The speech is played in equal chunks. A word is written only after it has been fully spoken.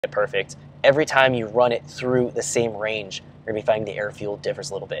it perfect. Every time you run it through the same range, you're going to be finding the air fuel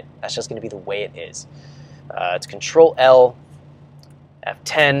differs a little bit. That's just going to be the way it is. It's Control L,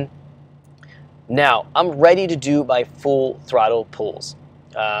 F10. Now, I'm ready to do my full throttle pulls.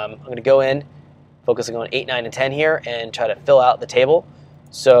 I'm going to go in, focusing on 8, 9, and 10 here, and try to fill out the table.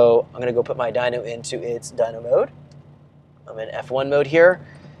 So I'm going to go put my dyno into its dyno mode. I'm in F1 mode here,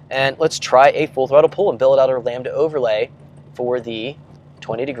 and let's try a full throttle pull and build out our lambda overlay for the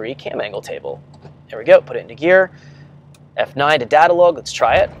 20-degree cam angle table. There we go, put it into gear. F9 to data log, let's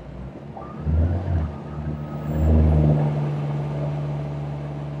try it.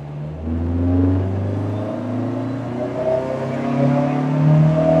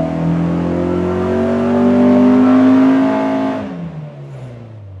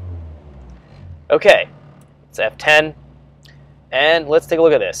 Okay, it's F10, and let's take a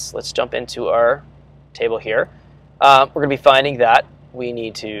look at this. Let's jump into our table here. We're going to be finding that we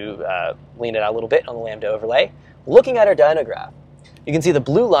need to lean it out a little bit on the lambda overlay. Looking at our dyno graph, you can see the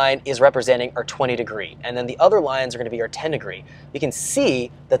blue line is representing our 20-degree, and then the other lines are going to be our 10-degree. You can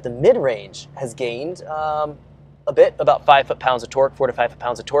see that the mid-range has gained a bit, about 5 foot-pounds of torque, 4 to 5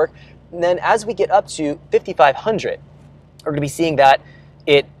 foot-pounds of torque. And then as we get up to 5,500, we're going to be seeing that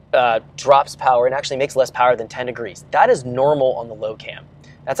it drops power and actually makes less power than 10 degrees. That is normal on the low cam.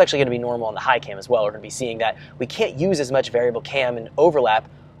 That's actually going to be normal on the high cam as well. We're going to be seeing that we can't use as much variable cam and overlap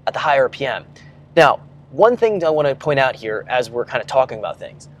at the higher RPM. Now, one thing I want to point out here as we're kind of talking about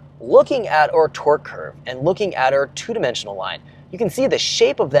things, looking at our torque curve and looking at our two-dimensional line, you can see the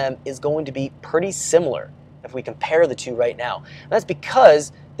shape of them is going to be pretty similar if we compare the two right now. And that's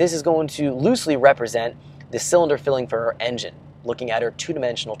because this is going to loosely represent the cylinder filling for our engine, looking at our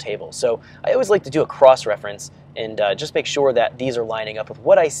two-dimensional table. So I always like to do a cross-reference and just make sure that these are lining up with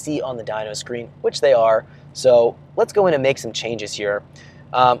what I see on the dyno screen, which they are. So let's go in and make some changes here.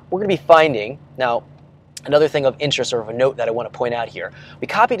 We're going to be finding, now another thing of interest or of a note that I want to point out here, we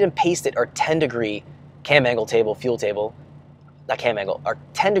copied and pasted our 10-degree cam angle table, fuel table, not cam angle, our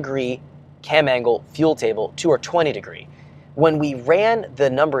 10-degree cam angle fuel table to our 20-degree. When we ran the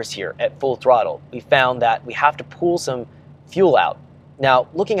numbers here at full throttle, we found that we have to pull some fuel out. Now,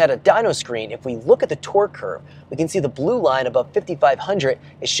 looking at a dyno screen, if we look at the torque curve, we can see the blue line above 5,500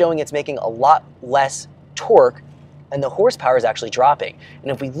 is showing it's making a lot less torque, and the horsepower is actually dropping.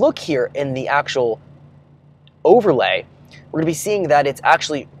 And if we look here in the actual overlay, we're going to be seeing that it's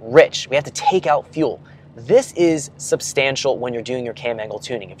actually rich. We have to take out fuel. This is substantial when you're doing your cam angle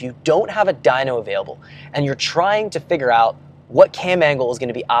tuning. If you don't have a dyno available and you're trying to figure out what cam angle is going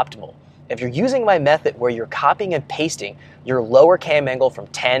to be optimal, if you're using my method where you're copying and pasting your lower cam angle from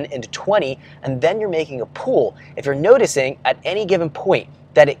 10 into 20, and then you're making a pull, if you're noticing at any given point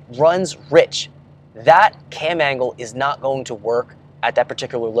that it runs rich, that cam angle is not going to work at that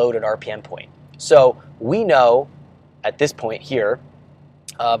particular load at RPM point. So we know at this point here,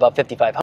 about 5,500,